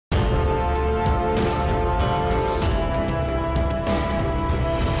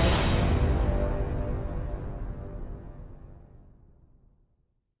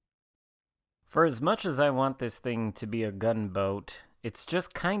For as much as I want this thing to be a gunboat, it's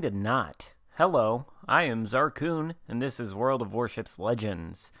just kinda not. Hello, I am Xarkun, and this is World of Warships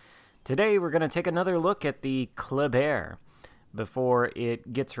Legends. Today we're going to take another look at the Kléber before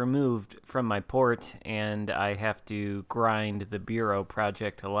it gets removed from my port and I have to grind the Bureau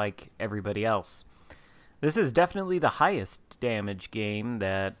project like everybody else. This is definitely the highest damage game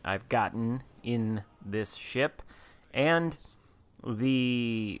that I've gotten in this ship, and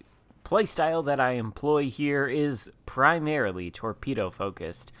the playstyle that I employ here is primarily torpedo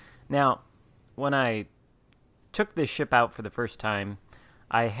focused. Now, when I took this ship out for the first time,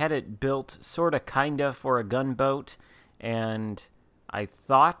 I had it built sorta kinda for a gunboat, and I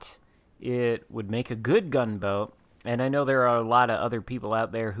thought it would make a good gunboat, and I know there are a lot of other people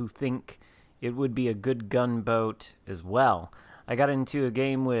out there who think it would be a good gunboat as well. I got into a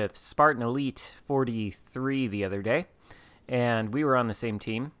game with Spartan Elite 43 the other day, and we were on the same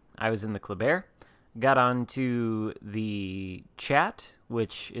team. I was in the Kléber, got onto the chat,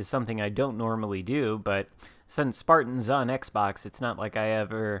 which is something I don't normally do, but since Spartan's on Xbox, it's not like I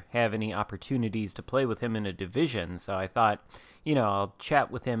ever have any opportunities to play with him in a division, so I thought, I'll chat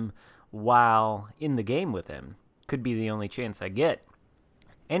with him while in the game with him. Could be the only chance I get.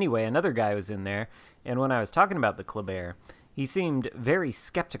 Anyway, another guy was in there, and when I was talking about the Kléber, he seemed very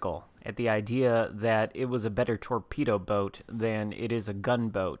skeptical at the idea that it was a better torpedo boat than it is a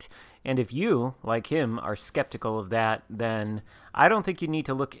gunboat. And if you, like him, are skeptical of that, then I don't think you need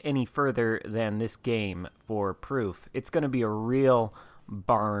to look any further than this game for proof. It's going to be a real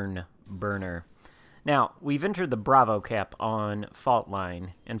barn burner. Now, we've entered the Bravo cap on Fault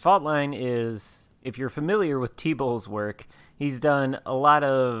Line, and Fault Line is, if you're familiar with T-Bull's work, he's done a lot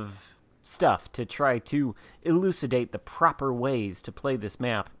of stuff to try to elucidate the proper ways to play this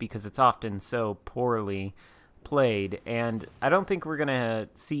map because it's often so poorly played, and I don't think we're going to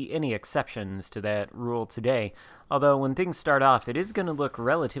see any exceptions to that rule today, although when things start off it is going to look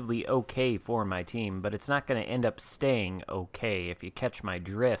relatively okay for my team, but it's not going to end up staying okay, if you catch my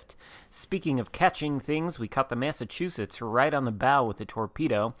drift. Speaking of catching things, we caught the Massachusetts right on the bow with the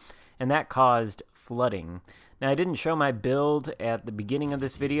torpedo, and that caused flooding. Now, I didn't show my build at the beginning of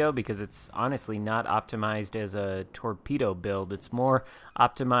this video because it's honestly not optimized as a torpedo build. It's more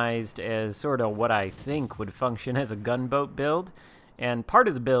optimized as sort of what I think would function as a gunboat build. And part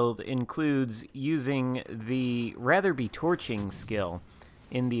of the build includes using the Rather Be Torching skill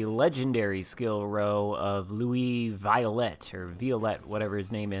in the legendary skill row of Louis Violet, or Violet, whatever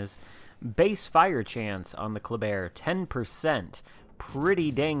his name is. Base fire chance on the Kléber, 10%. Pretty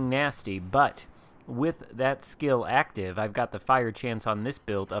dang nasty, but with that skill active, I've got the fire chance on this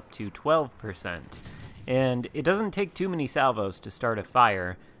build up to 12%. And it doesn't take too many salvos to start a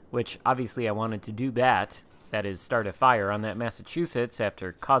fire, which obviously I wanted to do that is start a fire on that Massachusetts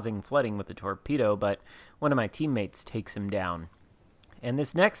after causing flooding with the torpedo, but one of my teammates takes him down. And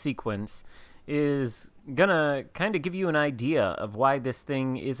this next sequence is gonna kind of give you an idea of why this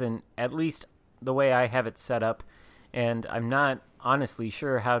thing isn't, at least the way I have it set up, and I'm not honestly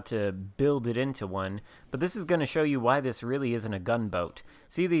sure how to build it into one, but this is going to show you why this really isn't a gunboat.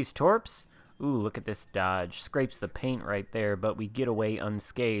 See these torps? Ooh, look at this dodge. Scrapes the paint right there, but we get away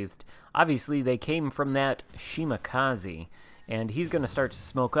unscathed. Obviously, they came from that Shima, and he's going to start to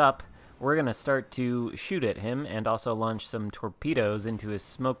smoke up. We're going to start to shoot at him and also launch some torpedoes into his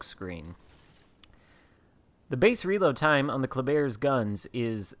smoke screen. The base reload time on the Kléber's guns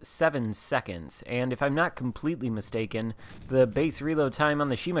is 7 seconds, and if I'm not completely mistaken, the base reload time on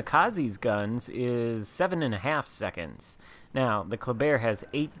the Shimakaze's guns is 7.5 seconds. Now, the Kléber has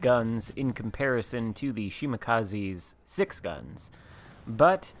 8 guns in comparison to the Shimakaze's 6 guns,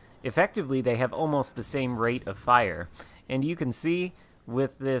 but effectively they have almost the same rate of fire, and you can see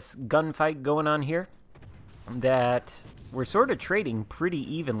with this gunfight going on here that we're sort of trading pretty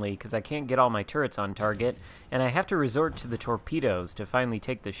evenly because I can't get all my turrets on target, and I have to resort to the torpedoes to finally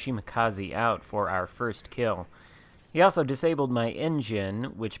take the Shimakaze out for our first kill. He also disabled my engine,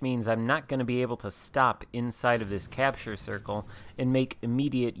 which means I'm not going to be able to stop inside of this capture circle and make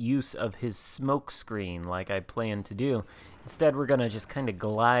immediate use of his smoke screen like I plan to do. Instead, we're going to just kind of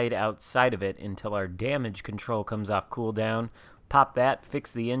glide outside of it until our damage control comes off cooldown. Pop that,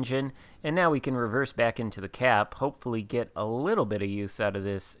 fix the engine, and now we can reverse back into the cap, hopefully get a little bit of use out of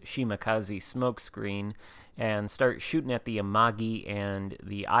this Shimakaze smoke screen, and start shooting at the Amagi and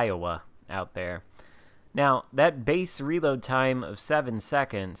the Iowa out there. Now, that base reload time of 7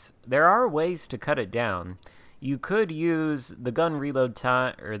 seconds, there are ways to cut it down. You could use the gun reload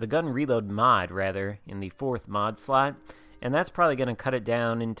time, or the gun reload mod, rather, in the 4th mod slot, and that's probably going to cut it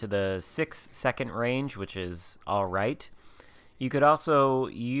down into the 6-second range, which is alright. You could also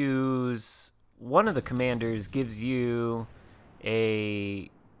use one of the commanders gives you a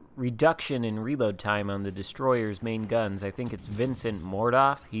reduction in reload time on the destroyer's main guns. I think it's Vincent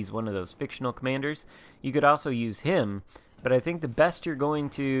Mordoff. He's one of those fictional commanders. You could also use him, but I think the best you're going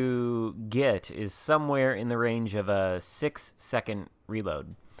to get is somewhere in the range of a 6-second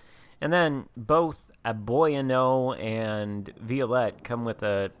reload. And then both Aboyano and Violette come with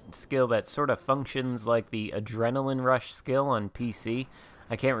a skill that sort of functions like the Adrenaline Rush skill on PC.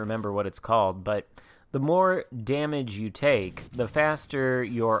 I can't remember what it's called, but the more damage you take, the faster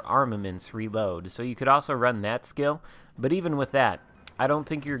your armaments reload. So you could also run that skill, but even with that, I don't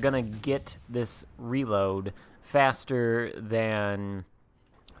think you're going to get this reload faster than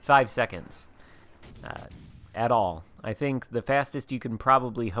 5 seconds at all. I think the fastest you can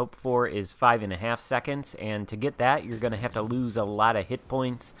probably hope for is 5.5 seconds, and to get that, you're going to have to lose a lot of hit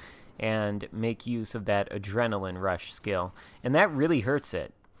points and make use of that Adrenaline Rush skill, and that really hurts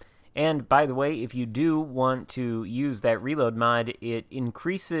it. And by the way, if you do want to use that reload mod, it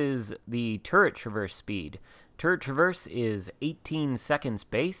increases the turret traverse speed. Turret traverse is 18 seconds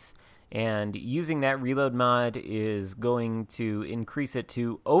base, and using that reload mod is going to increase it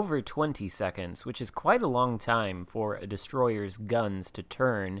to over 20 seconds, which is quite a long time for a destroyer's guns to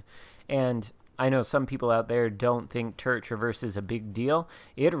turn. And I know some people out there don't think turret traverse is a big deal.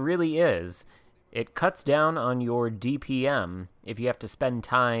 It really is. It cuts down on your DPM if you have to spend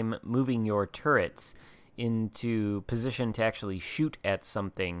time moving your turrets into position to actually shoot at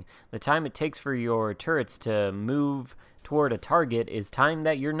something. The time it takes for your turrets to move toward a target is time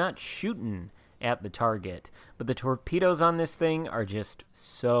that you're not shooting at the target. But the torpedoes on this thing are just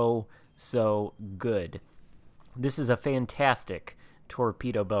so good. This is a fantastic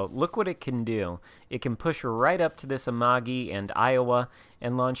torpedo boat. Look what it can do. It can push right up to this Amagi and Iowa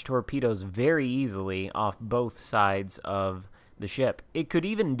and launch torpedoes very easily off both sides of the ship. It could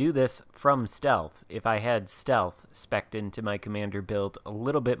even do this from stealth if I had stealth spec'd into my commander build a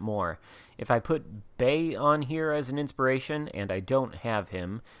little bit more. If I put Bay on here as an inspiration, and I don't have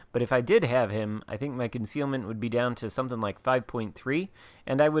him, but if I did have him, I think my concealment would be down to something like 5.3,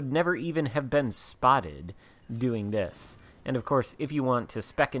 and I would never even have been spotted doing this. And of course, if you want to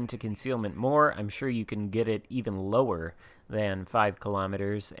spec into concealment more, I'm sure you can get it even lower than 5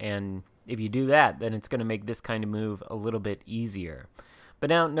 kilometers, and if you do that, then it's going to make this kind of move a little bit easier. But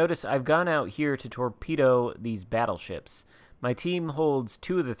now, notice I've gone out here to torpedo these battleships. My team holds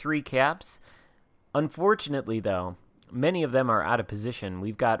 2 of the 3 caps. Unfortunately, though, many of them are out of position.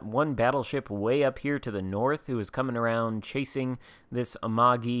 We've got one battleship way up here to the north who is coming around chasing this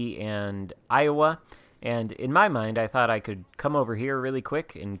Amagi and Iowa. And in my mind, I thought I could come over here really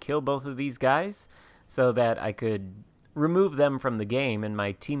quick and kill both of these guys so that I could remove them from the game and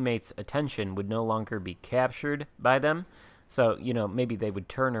my teammates' attention would no longer be captured by them. So, you know, maybe they would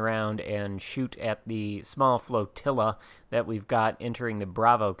turn around and shoot at the small flotilla that we've got entering the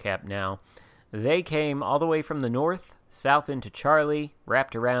Bravo cap now. They came all the way from the north, south into Charlie,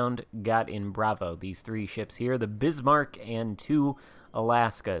 wrapped around, got in Bravo. These 3 ships here, the Bismarck and 2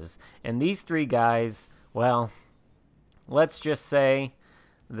 Alaskas. And these 3 guys, well, let's just say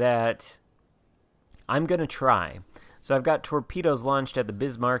that I'm going to try. So I've got torpedoes launched at the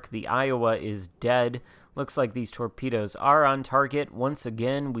Bismarck. The Iowa is dead. Looks like these torpedoes are on target. Once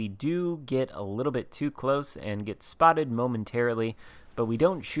again, we do get a little bit too close and get spotted momentarily, but we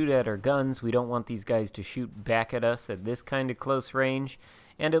don't shoot at our guns. We don't want these guys to shoot back at us at this kind of close range.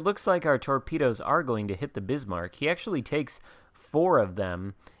 And it looks like our torpedoes are going to hit the Bismarck. He actually takes 4 of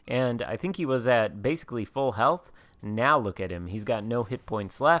them, and I think he was at basically full health. Now look at him. He's got no hit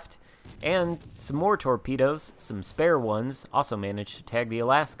points left. And some more torpedoes, some spare ones, also managed to tag the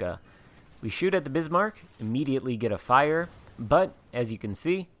Alaska. We shoot at the Bismarck, immediately get a fire, but as you can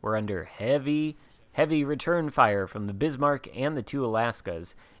see, we're under heavy return fire from the Bismarck and the 2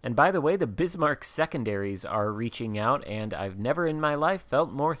 Alaskas. And by the way, the Bismarck secondaries are reaching out, and I've never in my life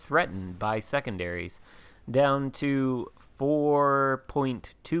felt more threatened by secondaries. Down to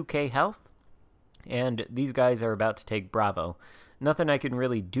 4.2k health, and these guys are about to take Bravo. Nothing I can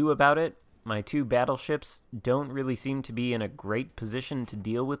really do about it. My 2 battleships don't really seem to be in a great position to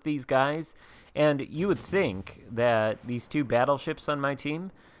deal with these guys, and you would think that these 2 battleships on my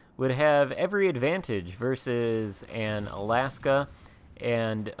team would have every advantage versus an Alaska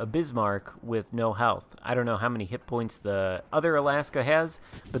and a Bismarck with no health. I don't know how many hit points the other Alaska has,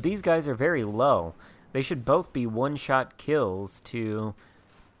 but these guys are very low. They should both be one-shot kills to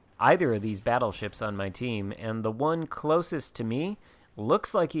either of these battleships on my team, and the one closest to me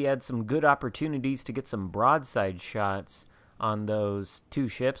looks like he had some good opportunities to get some broadside shots on those 2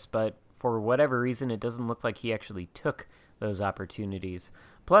 ships, but for whatever reason, it doesn't look like he actually took those opportunities.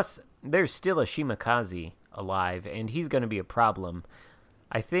 Plus, there's still a Shimakaze alive, and he's going to be a problem.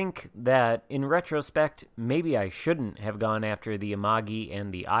 I think that, in retrospect, maybe I shouldn't have gone after the Amagi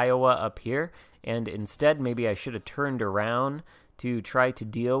and the Iowa up here, and instead maybe I should have turned around to try to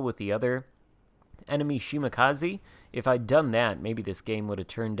deal with the other enemy Shimakaze. If I'd done that, maybe this game would have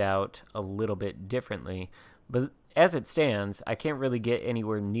turned out a little bit differently. But as it stands, I can't really get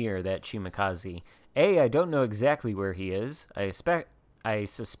anywhere near that Shimakaze. I don't know exactly where he is. I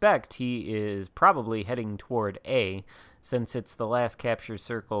suspect he is probably heading toward A, since it's the last capture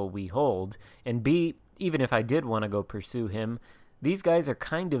circle we hold. And B, even if I did want to go pursue him, these guys are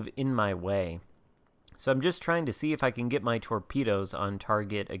kind of in my way. So I'm just trying to see if I can get my torpedoes on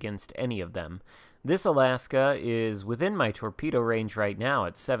target against any of them. This Alaska is within my torpedo range right now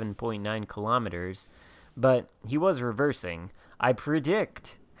at 7.9 kilometers, but he was reversing. I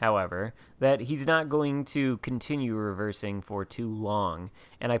predict, however, that he's not going to continue reversing for too long,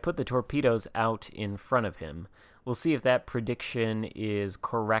 and I put the torpedoes out in front of him. We'll see if that prediction is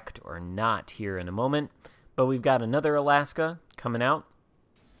correct or not here in a moment, but we've got another Alaska coming out.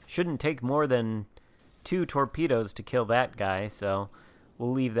 Shouldn't take more than 2 torpedoes to kill that guy, so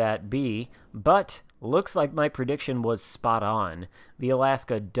we'll leave that be. But looks like my prediction was spot on. The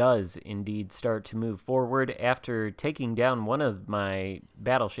Alaska does indeed start to move forward after taking down one of my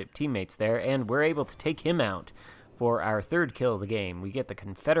battleship teammates there, and we're able to take him out for our 3rd kill of the game. We get the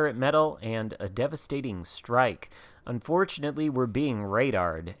Confederate medal and a devastating strike. Unfortunately, we're being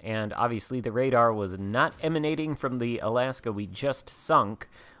radared, and obviously the radar was not emanating from the Alaska we just sunk,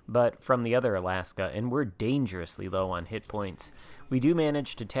 but from the other Alaska, and we're dangerously low on hit points. We do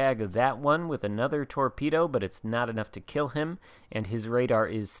manage to tag that one with another torpedo, but it's not enough to kill him, and his radar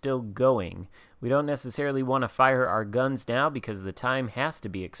is still going. We don't necessarily want to fire our guns now because the time has to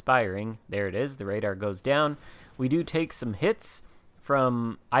be expiring. There it is, the radar goes down. We do take some hits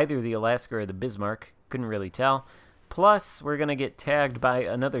from either the Alaska or the Bismarck, couldn't really tell. Plus, we're going to get tagged by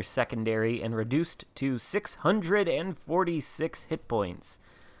another secondary and reduced to 646 hit points.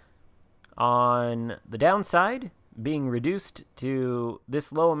 On the downside, being reduced to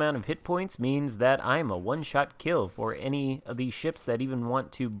this low amount of hit points means that I'm a one-shot kill for any of these ships that even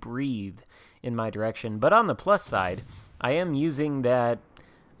want to breathe in my direction. But on the plus side, I am using that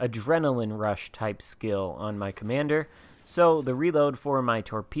adrenaline rush type skill on my commander, so the reload for my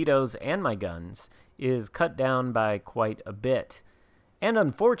torpedoes and my guns is cut down by quite a bit. And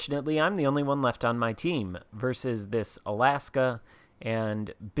unfortunately, I'm the only one left on my team versus this Alaska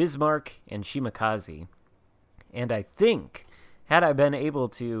and Bismarck and Shimakaze. And I think, had I been able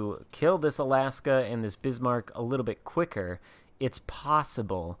to kill this Alaska and this Bismarck a little bit quicker, it's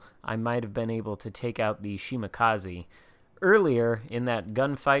possible I might have been able to take out the Shimakaze. Earlier, in that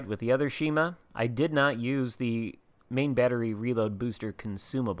gunfight with the other Shima, I did not use the main battery reload booster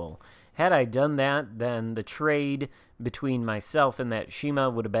consumable. Had I done that, then the trade between myself and that Shima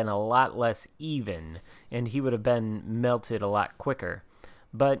would have been a lot less even, and he would have been melted a lot quicker.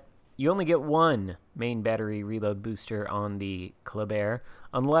 But you only get one main battery reload booster on the Kléber,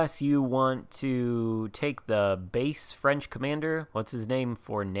 unless you want to take the base French commander, what's his name,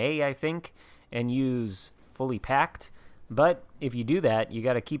 Fournet, I think, and use fully packed. But if you do that, you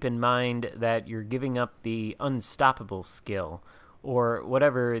got to keep in mind that you're giving up the unstoppable skill, or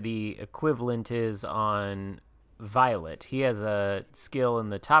whatever the equivalent is on Violet. He has a skill in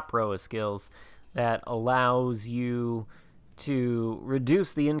the top row of skills that allows you to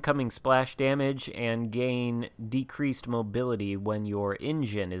reduce the incoming splash damage and gain decreased mobility when your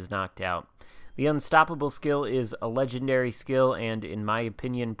engine is knocked out. The unstoppable skill is a legendary skill and, in my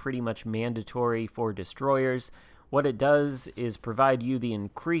opinion, pretty much mandatory for destroyers. What it does is provide you the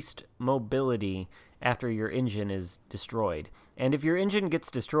increased mobility after your engine is destroyed. And if your engine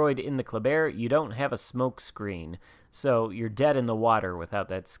gets destroyed in the Kléber, you don't have a smoke screen, so you're dead in the water without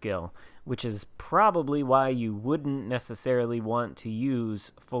that skill, which is probably why you wouldn't necessarily want to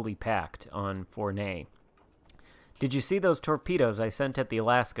use fully packed on Fournet. Did you see those torpedoes I sent at the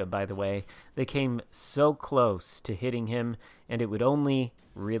Alaska, by the way? They came so close to hitting him, and it would only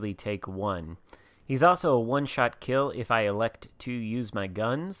really take one. He's also a one-shot kill if I elect to use my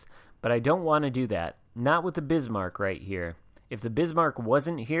guns, but I don't want to do that. Not with the Bismarck right here. If the Bismarck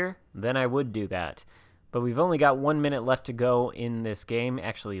wasn't here, then I would do that. But we've only got 1 minute left to go in this game,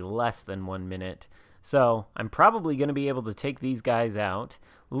 actually less than 1 minute. So I'm probably going to be able to take these guys out.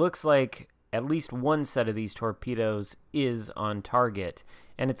 Looks like at least one set of these torpedoes is on target,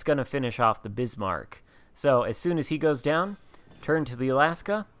 and it's going to finish off the Bismarck. So as soon as he goes down, turn to the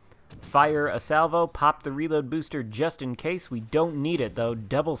Alaska, fire a salvo, pop the reload booster just in case. We don't need it, though.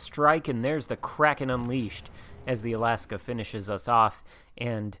 Double strike, and there's the Kraken unleashed as the Alaska finishes us off,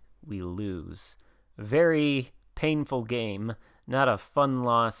 and we lose. Very painful game. Not a fun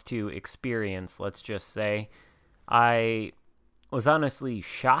loss to experience, let's just say. I was honestly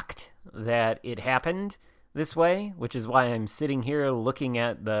shocked that it happened this way, which is why I'm sitting here looking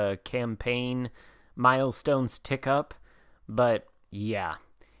at the campaign milestones tick up. But yeah,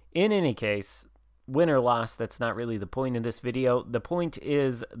 in any case, win or loss, that's not really the point of this video. The point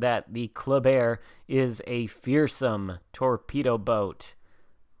is that the Kléber is a fearsome torpedo boat.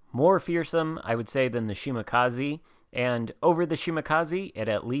 More fearsome, I would say, than the Shima. And over the Shima, it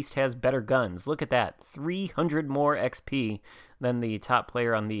at least has better guns. Look at that, 300 more XP than the top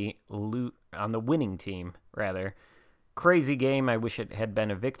player on the winning team, rather. Crazy game. I wish it had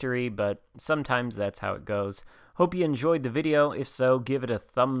been a victory, but sometimes that's how it goes. Hope you enjoyed the video. If so, give it a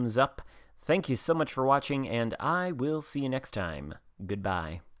thumbs up. Thank you so much for watching, and I will see you next time.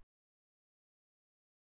 Goodbye.